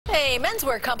A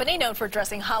menswear company known for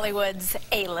dressing Hollywood's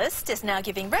A-list is now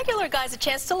giving regular guys a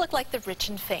chance to look like the rich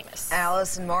and famous.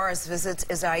 Allison Morris visits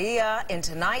Isaia in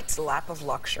tonight's Lap of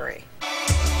Luxury.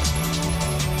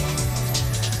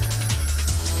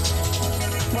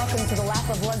 Welcome to the Lap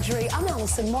of Luxury. I'm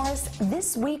Allison Morris.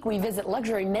 This week we visit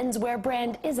luxury menswear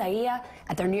brand Isaia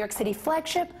at their New York City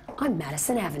flagship on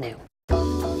Madison Avenue.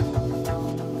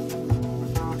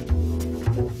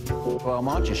 Well, our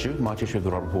March issue of the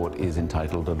Robb Report is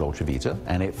entitled Dolce Vita,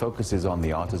 and it focuses on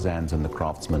the artisans and the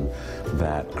craftsmen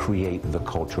that create the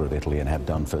culture of Italy and have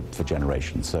done for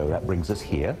generations. So that brings us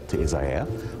here to Isaia,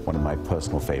 one of my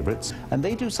personal favorites. And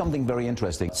they do something very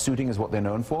interesting. Suiting is what they're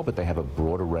known for, but they have a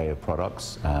broad array of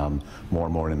products, more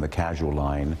and more in the casual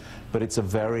line. But it's a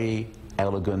very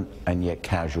elegant and yet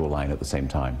casual line at the same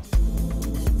time.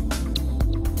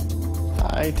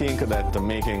 I think that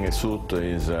making a suit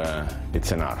is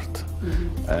it's an art,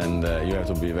 and you have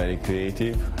to be very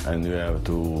creative, and you have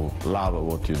to love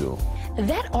what you do.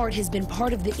 That art has been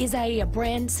part of the Isaia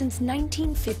brand since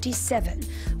 1957,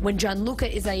 when Gianluca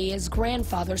Isaia's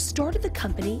grandfather started the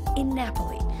company in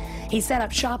Naples. He set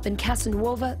up shop in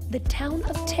Casalnuova, the town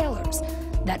of tailors.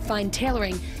 That fine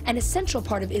tailoring, an essential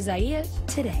part of Isaia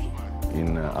today.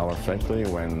 In our factory,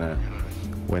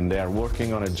 when they are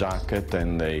working on a jacket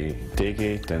and they take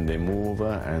it and they move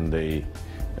and they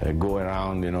go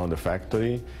around, the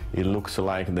factory, it looks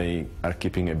like they are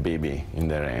keeping a baby in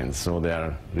their hands. So they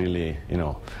are really,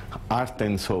 heart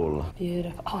and soul.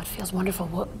 Beautiful. Oh, it feels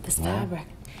wonderful, this fabric.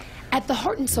 At the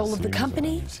heart and soul of the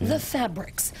company, the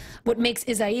fabrics. What makes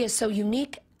Isaia so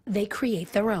unique, they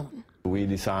create their own. We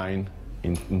design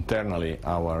internally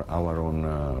our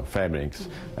own fabrics,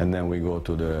 and then we go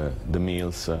to the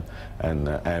mills and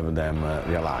have them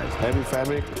realized. Every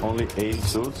fabric, only 8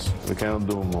 suits, we cannot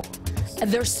do more.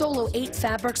 Their solo 8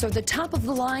 fabrics are the top of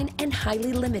the line and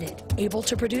highly limited, able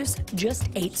to produce just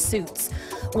 8 suits.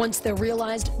 Once they're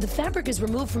realized, the fabric is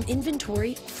removed from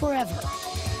inventory forever.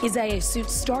 Isaia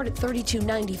suits start at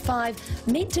 $32.95.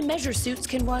 Made-to-measure suits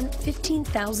can run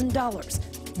 $15,000.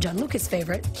 Gianluca's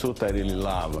favorite suit I really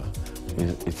love,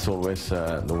 it's always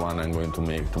the one I'm going to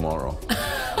make tomorrow.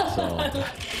 So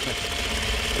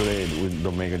today we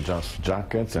don't make just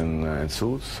jackets and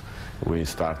suits. We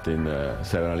started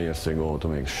several years ago to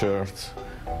make shirts,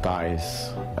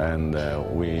 ties, and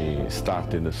we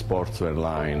started the sportswear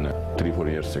line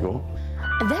 3-4 years ago.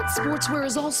 That sportswear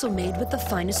is also made with the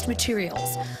finest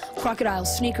materials. Crocodile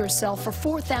sneakers sell for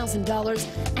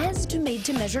 $4,000, as do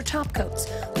made-to-measure topcoats,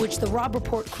 which the Robb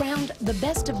Report crowned the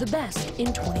best of the best in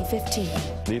 2015.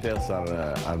 Details are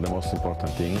the most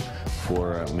important thing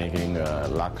for making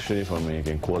luxury, for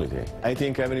making quality. I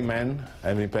think every man,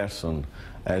 every person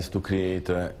has to create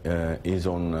his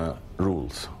own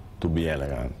rules to be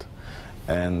elegant.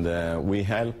 And we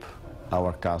help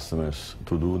our customers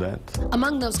to do that.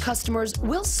 Among those customers,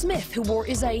 Will Smith, who wore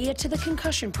Isaia to the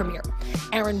Concussion premiere,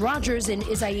 Aaron Rodgers in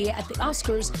Isaia at the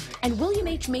Oscars, and William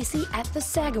H. Macy at the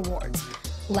SAG Awards.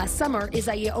 Last summer,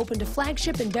 Isaia opened a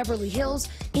flagship in Beverly Hills.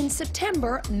 In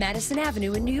September, Madison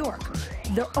Avenue in New York.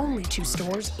 There are only 2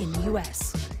 stores in the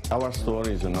U.S. Our store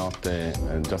is not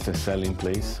just a selling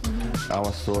place.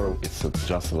 Our store is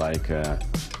just like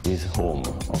his home,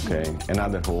 okay?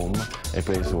 Another home, a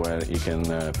place where he can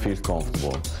feel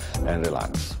comfortable and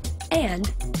relax. And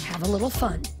have a little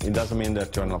fun. It doesn't mean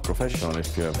that you're not professional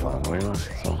if you have fun,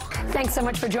 So. Thanks so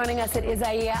much for joining us at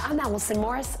Isaia. I'm Allison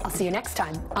Morris. I'll see you next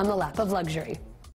time on the Lap of Luxury.